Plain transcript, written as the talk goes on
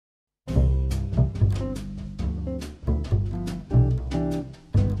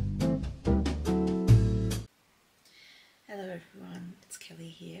Hello everyone, it's Kelly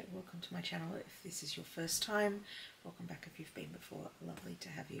here. Welcome to my channel. If this is your first time, welcome back if you've been before. Lovely to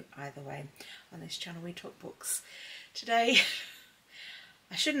have you either way. On this channel we talk books. Today,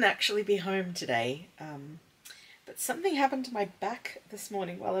 I shouldn't actually be home today, but something happened to my back this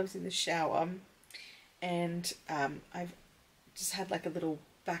morning while I was in the shower, and I've just had like a little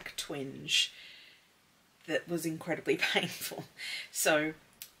back twinge that was incredibly painful. So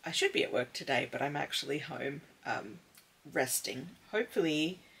I should be at work today, but I'm actually home resting,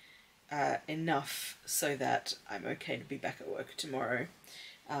 hopefully enough so that I'm okay to be back at work tomorrow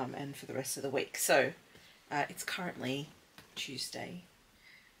and for the rest of the week. So it's currently Tuesday,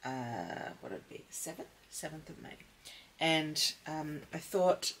 what would it be, 7th of May, and I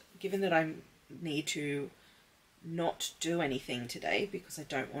thought, given that I need to not do anything today because I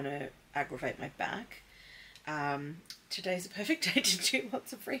don't want to aggravate my back, today's a perfect day to do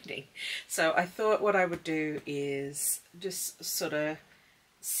lots of reading. So I thought what I would do is just sort of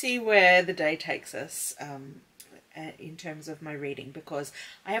see where the day takes us in terms of my reading, because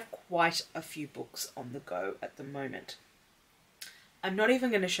I have quite a few books on the go at the moment. I'm not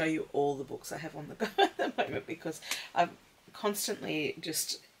even going to show you all the books I have on the go at the moment, because I'm constantly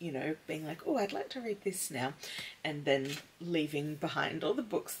just, you know, being like, oh, I'd like to read this now, and then leaving behind all the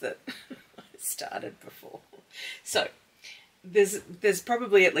books that I started before. So there's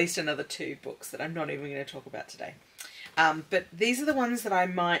probably at least another 2 books that I'm not even going to talk about today. But these are the ones that I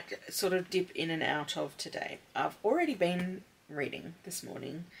might sort of dip in and out of today. I've already been reading this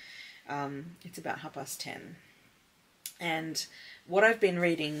morning. It's about 10:30. And what I've been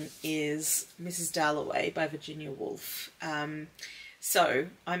reading is Mrs. Dalloway by Virginia Woolf. So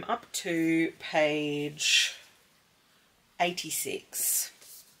I'm up to page 86,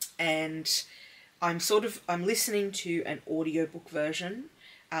 and I'm listening to an audiobook version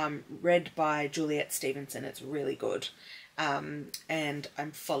read by Juliet Stevenson. It's really good. And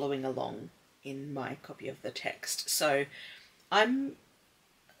I'm following along in my copy of the text. So I'm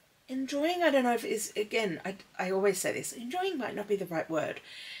enjoying, I don't know if it is, again, I always say this, enjoying might not be the right word,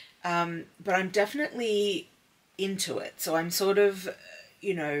 but I'm definitely into it. So I'm sort of,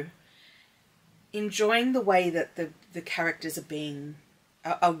 you know, enjoying the way that the characters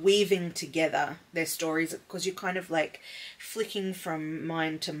are weaving together their stories, because you're kind of like flicking from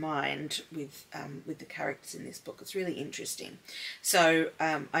mind to mind with the characters in this book. It's really interesting. So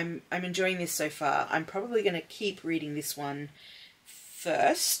I'm enjoying this so far. I'm probably going to keep reading this one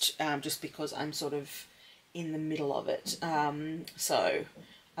first, just because I'm sort of in the middle of it. So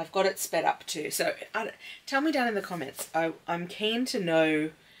I've got it sped up too. So tell me down in the comments. I'm keen to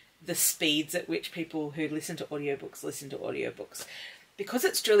know the speeds at which people who listen to audiobooks. Because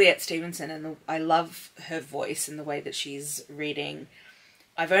it's Juliet Stevenson and I love her voice and the way that she's reading,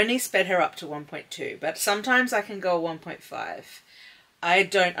 I've only sped her up to 1.2, but sometimes I can go 1.5. I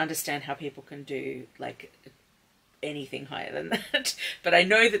don't understand how people can do like anything higher than that, but I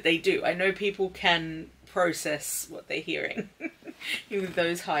know that they do. I know people can process what they're hearing with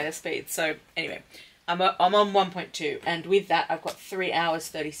those higher speeds. So anyway, I'm on 1.2, and with that I've got 3 hours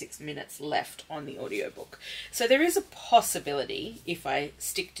 36 minutes left on the audiobook. So there is a possibility, if I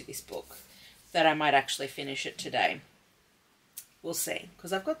stick to this book, that I might actually finish it today. We'll see,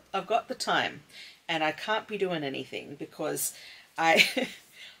 because I've got the time, and I can't be doing anything because I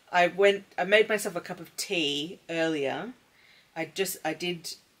made myself a cup of tea earlier. I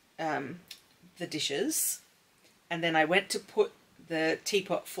did the dishes, and then I went to put the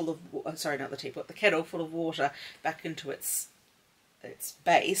teapot full of, sorry, not the teapot, the kettle full of water back into its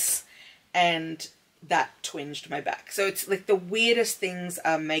base, and that twinged my back. So it's like the weirdest things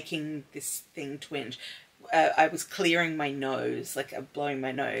are making this thing twinge. I was clearing my nose, like blowing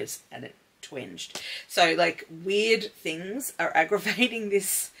my nose, and it twinged. So like weird things are aggravating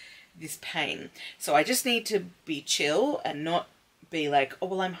this pain. So I just need to be chill and not be like, oh,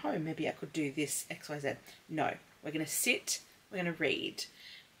 well, I'm home, maybe I could do this XYZ. No, we're going to sit. We're going to read.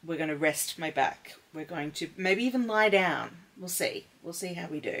 We're going to rest my back. We're going to maybe even lie down. We'll see. We'll see how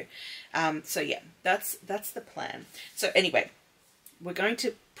we do. So yeah, that's the plan. So anyway, we're going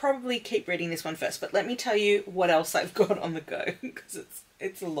to probably keep reading this one first, but let me tell you what else I've got on the go, because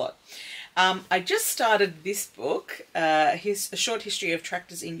it's a lot. I just started this book, A Short History of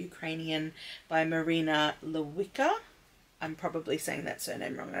Tractors in Ukrainian by Marina Lewycka. I'm probably saying that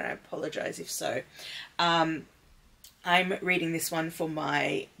surname wrong, and I apologize if so. I'm reading this one for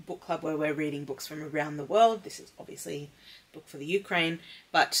my book club where we're reading books from around the world. This is obviously a book for the Ukraine,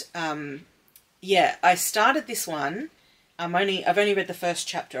 but yeah, I started this one. I've only read the first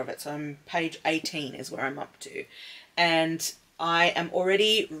chapter of it, so I'm page 18 is where I'm up to, and I am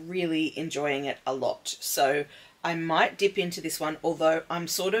already really enjoying it a lot. So I might dip into this one, although I'm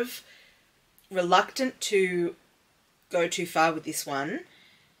sort of reluctant to go too far with this one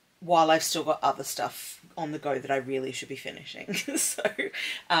while I've still got other stuff on the go that I really should be finishing. So,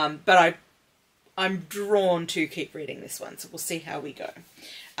 but I'm drawn to keep reading this one, so we'll see how we go.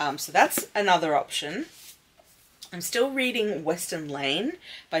 So that's another option. I'm still reading Western Lane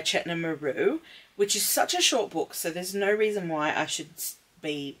by Chetna Maroo, which is such a short book, so there's no reason why I should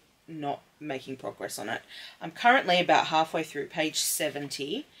be not making progress on it. I'm currently about halfway through page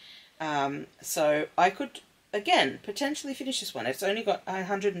 70, so I could, again, potentially finish this one. It's only got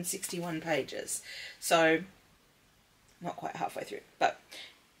 161 pages, so not quite halfway through, but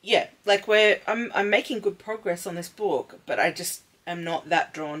yeah, like I'm making good progress on this book, but I just am not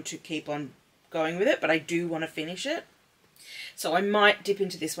that drawn to keep on going with it, but I do want to finish it. So I might dip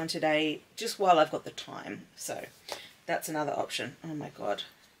into this one today just while I've got the time. So that's another option. Oh my God.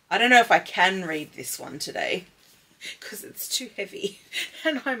 I don't know if I can read this one today because it's too heavy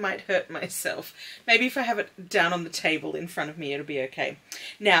and I might hurt myself. Maybe if I have it down on the table in front of me, it'll be okay.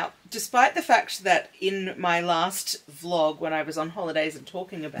 Now, despite the fact that in my last vlog when I was on holidays and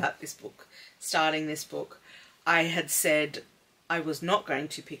talking about this book, starting this book, I had said I was not going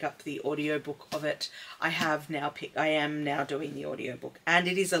to pick up the audiobook of it. I am now doing the audiobook, and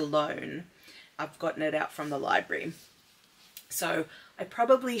it is a loan. I've gotten it out from the library. So I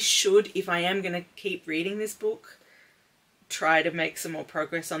probably should, if I am going to keep reading this book, try to make some more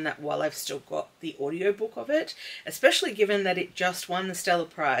progress on that while I've still got the audiobook of it, especially given that it just won the Stella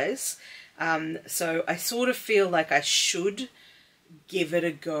Prize. So I sort of feel like I should give it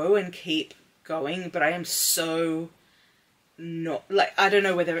a go and keep going, but I am so not, like, I don't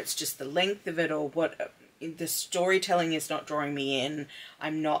know whether it's just the length of it or what, the storytelling is not drawing me in.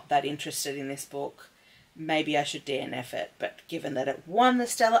 I'm not that interested in this book. Maybe I should DNF it, but given that it won the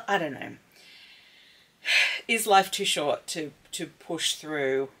Stella, I don't know. Is life too short to push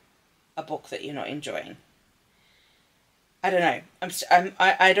through a book that you're not enjoying? I don't know.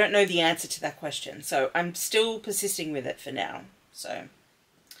 I don't know the answer to that question, so I'm still persisting with it for now. So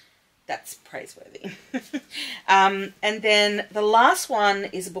that's Praiseworthy. And then the last one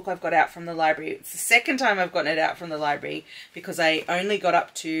is a book I've got out from the library. It's the second time I've gotten it out from the library because I only got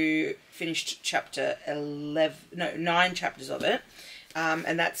up to finished chapter 9 chapters of it.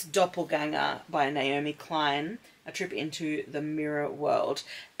 And that's Doppelganger by Naomi Klein, A Trip into the Mirror World.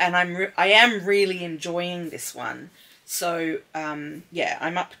 And I am really enjoying this one. So, yeah,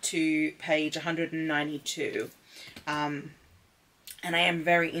 I'm up to page 192. And I am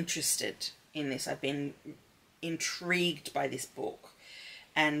very interested in this. I've been intrigued by this book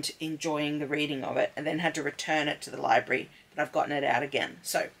and enjoying the reading of it, and then had to return it to the library, but I've gotten it out again.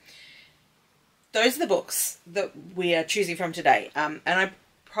 So those are the books that we are choosing from today. And I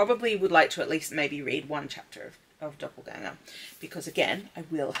probably would like to at least maybe read one chapter of Doppelganger, because again, I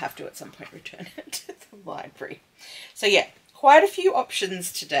will have to at some point return it to the library. So yeah, quite a few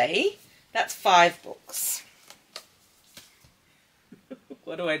options today. That's 5 books.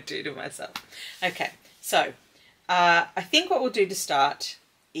 What do I do to myself? Okay, so I think what we'll do to start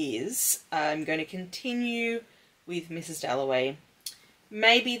is I'm going to continue with Mrs. Dalloway.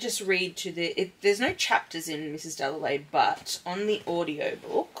 Maybe just read to the... there's no chapters in Mrs. Dalloway, but on the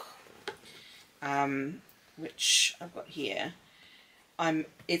audiobook, which I've got here,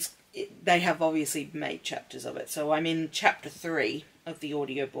 they have obviously made chapters of it. So I'm in chapter 3 of the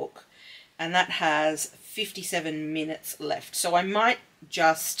audiobook, and that has 57 minutes left. So I might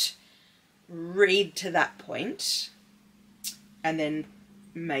just read to that point and then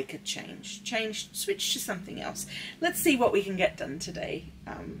make a switch to something else. Let's see what we can get done today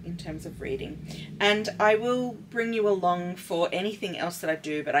in terms of reading, and I will bring you along for anything else that I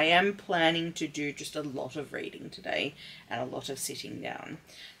do, but I am planning to do just a lot of reading today and a lot of sitting down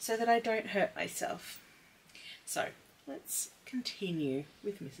so that I don't hurt myself. So let's continue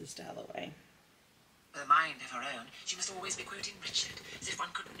with Mrs. Dalloway. With a mind of her own, she must always be quoting Richard, as if one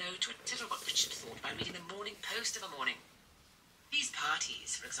could know to a tittle what Richard thought by reading the Morning Post of a morning. These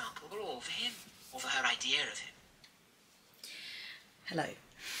parties, for example, were all for him, or for her idea of him. Hello.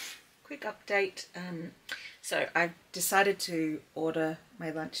 Quick update. So I've decided to order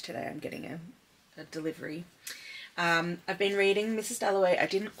my lunch today. I'm getting a delivery. I've been reading Mrs. Dalloway. I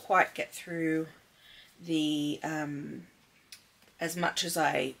didn't quite get through the... as much as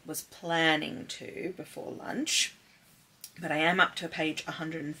I was planning to before lunch, but I am up to page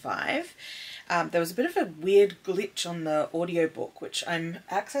 105. There was a bit of a weird glitch on the audiobook, which I'm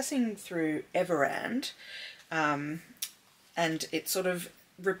accessing through Everand, and it sort of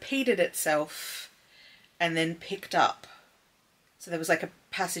repeated itself and then picked up. So there was like a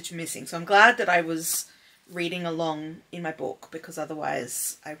passage missing. So I'm glad that I was reading along in my book, because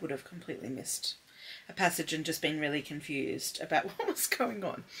otherwise I would have completely missed a passage and just been really confused about what was going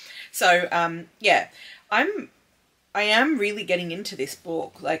on. So yeah, I am really getting into this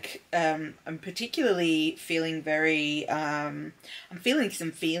book. Like, I'm particularly feeling very, I'm feeling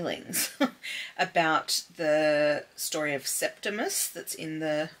some feelings about the story of Septimus that's in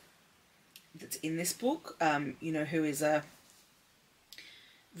this book. You know, who is a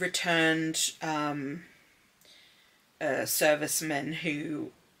returned serviceman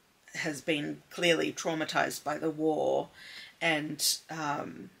who has been clearly traumatized by the war, and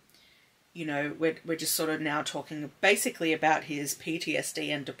you know, we're just sort of now talking basically about his PTSD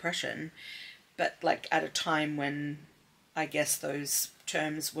and depression, but like at a time when I guess those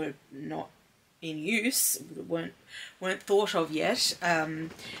terms were not in use, weren't thought of yet.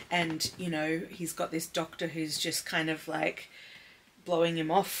 And you know, he's got this doctor who's just kind of like blowing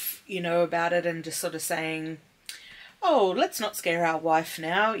him off, you know, about it, and just sort of saying, oh, let's not scare our wife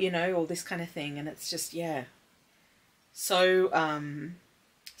now, you know, all this kind of thing. And it's just, yeah, so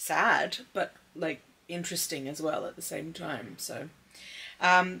sad, but like interesting as well at the same time. So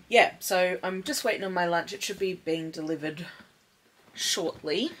yeah, so I'm just waiting on my lunch. It should be being delivered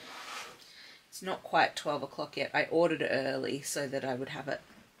shortly. It's not quite 12 o'clock yet. I ordered it early so that I would have it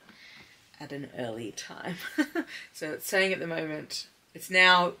at an early time. So it's saying at the moment, it's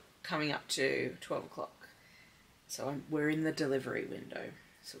now coming up to 12 o'clock. So we're in the delivery window,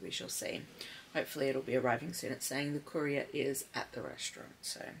 so we shall see. Hopefully it'll be arriving soon. It's saying the courier is at the restaurant,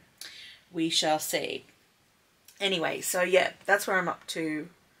 so we shall see. Anyway, so yeah, that's where I'm up to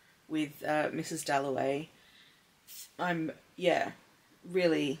with Mrs. Dalloway. I'm, yeah,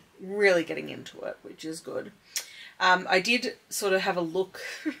 really, really getting into it, which is good. I did sort of have a look.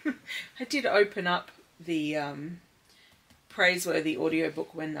 I did open up the Praiseworthy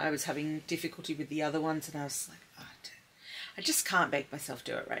audiobook when I was having difficulty with the other ones, and I was like, oh, I just can't make myself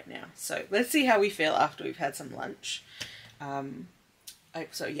do it right now. So let's see how we feel after we've had some lunch.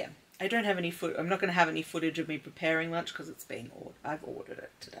 So yeah, I don't have any I'm not going to have any footage of me preparing lunch because it's being I've ordered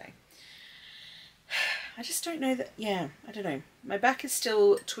it today. I just don't know that, yeah, I don't know. My back is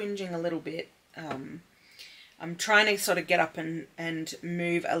still twinging a little bit. I'm trying to sort of get up and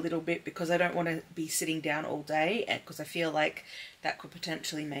move a little bit because I don't want to be sitting down all day, because I feel like that could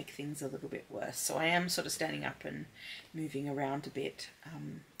potentially make things a little bit worse. So I am sort of standing up and moving around a bit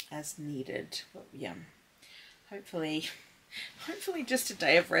as needed. But yeah, hopefully just a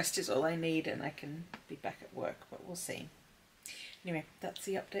day of rest is all I need and I can be back at work, but we'll see. Anyway, that's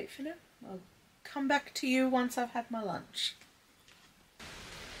the update for now. I'll come back to you once I've had my lunch.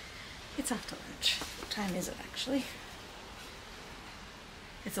 It's after lunch. What time is it actually?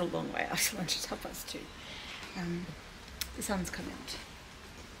 It's a long way after lunch. It's 2:30. The sun's come out.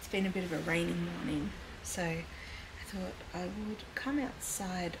 It's been a bit of a rainy morning, so I thought I would come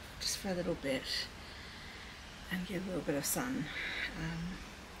outside just for a little bit and get a little bit of sun.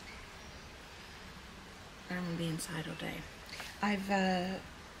 I don't want to be inside all day. I've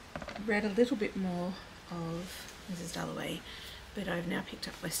read a little bit more of Mrs. Dalloway, but I've now picked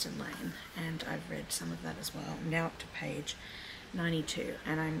up Western Lane and I've read some of that as well. I'm now up to page 92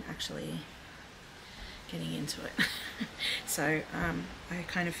 and I'm actually getting into it. So I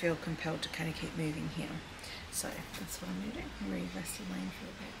kind of feel compelled to kind of keep moving here. So that's what I'm going to do. I'll read Western Lane for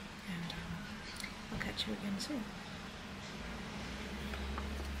a bit and I'll catch you again soon.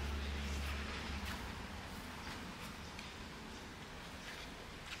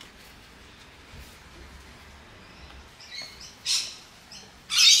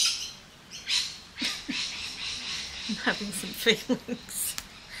 I'm having some feelings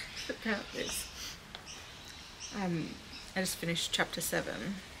about this. I just finished chapter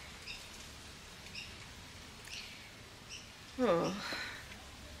 7. Oh,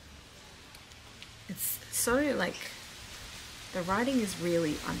 it's so like, the writing is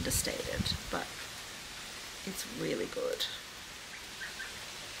really understated, but it's really good.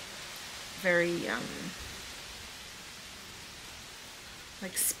 Very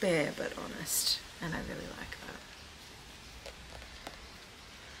like spare but honest, and I really like that.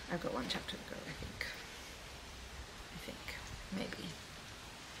 I've got one chapter to go, I think. Maybe.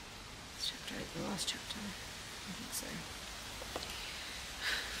 This chapter 8, the last chapter. I think so.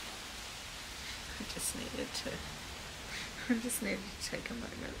 I just needed to take a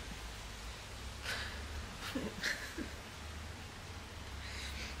moment.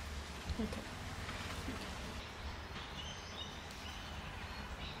 Okay.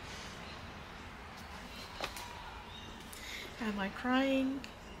 Am I crying?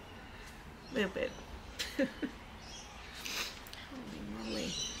 A little bit. Holy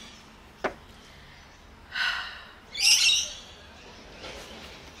moly.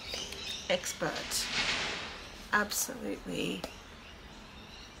 absolutely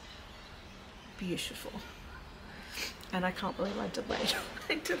beautiful. And I can't believe I delayed.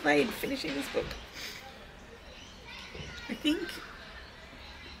 I delayed finishing this book. I think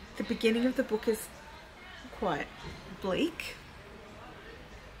the beginning of the book is quite bleak.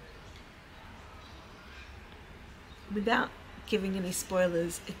 Without giving any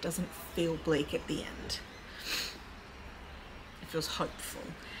spoilers, it doesn't feel bleak at the end. It feels hopeful,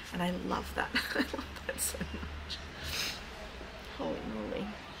 and I love that. I love that so much. Holy moly.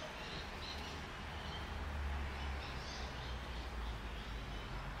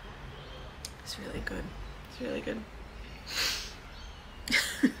 It's really good. It's really good.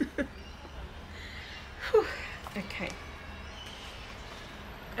 Whew. Okay.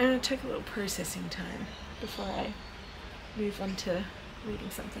 I'm going to take a little processing time before I move on to reading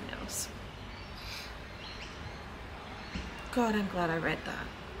something else. God, I'm glad I read that.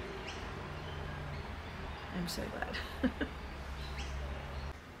 I'm so glad.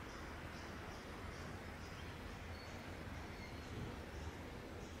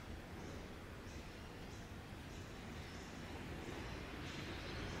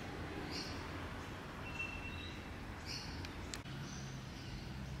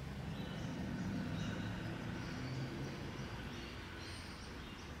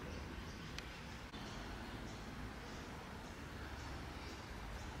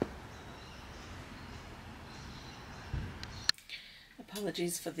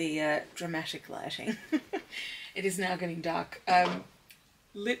 Apologies for the dramatic lighting. It is now getting dark.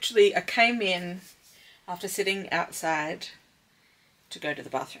 Literally, I came in after sitting outside to go to the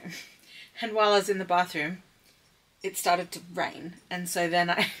bathroom. And while I was in the bathroom, it started to rain. And so then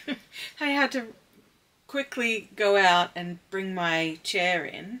I had to quickly go out and bring my chair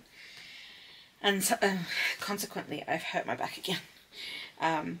in. And so, consequently, I've hurt my back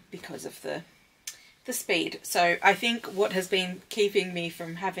again because of the speed. So I think what has been keeping me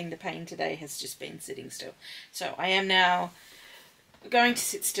from having the pain today has just been sitting still. So I am now going to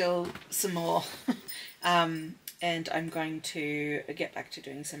sit still some more and I'm going to get back to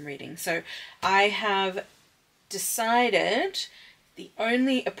doing some reading. So I have decided the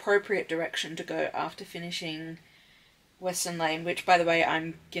only appropriate direction to go after finishing Western Lane, which by the way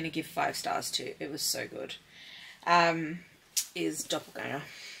I'm going to give 5 stars to, it was so good, is Doppelganger.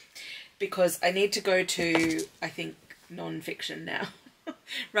 Because I need to go to, I think, non-fiction now,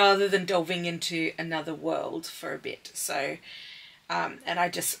 rather than delving into another world for a bit. So, and I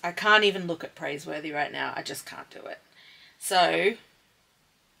can't even look at Praiseworthy right now. I just can't do it. So,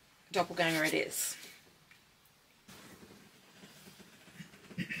 Doppelganger it is.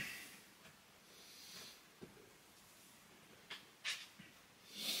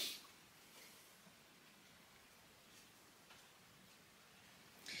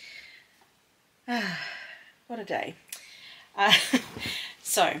 What a day.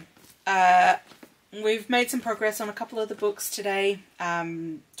 We've made some progress on a couple of the books today.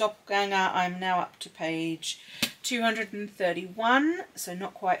 Doppelganger, I'm now up to page 231, so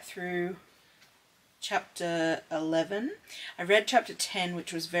not quite through chapter 11. I read chapter 10,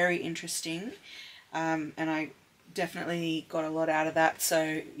 which was very interesting, and I definitely got a lot out of that.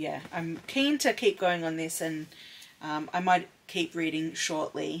 So yeah, I'm keen to keep going on this, and I might keep reading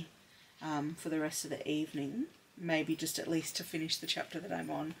shortly for the rest of the evening, maybe just at least to finish the chapter that I'm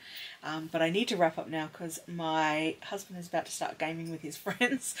on. But I need to wrap up now because my husband is about to start gaming with his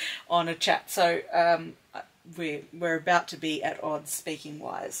friends on a chat. So we're about to be at odds, speaking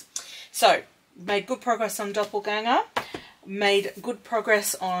wise. So made good progress on Doppelganger, made good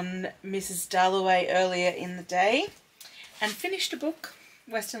progress on Mrs. Dalloway earlier in the day, and finished a book,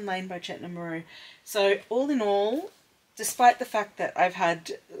 Western Lane by Chetna Maroo. So all in all, despite the fact that I've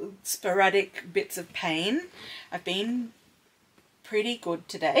had sporadic bits of pain, I've been pretty good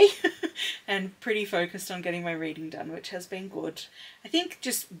today and pretty focused on getting my reading done, which has been good. I think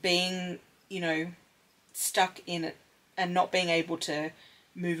just being, you know, stuck in it and not being able to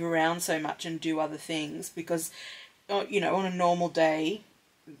move around so much and do other things, because, you know, on a normal day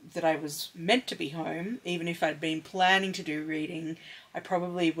that I was meant to be home, even if I'd been planning to do reading, I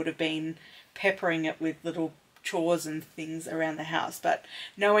probably would have been peppering it with little chores and things around the house. But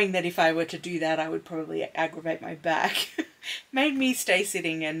knowing that if I were to do that I would probably aggravate my back made me stay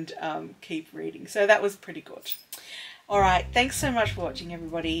sitting and keep reading. So that was pretty good. Alright, thanks so much for watching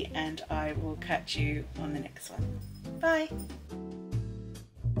everybody, and I will catch you on the next one. Bye!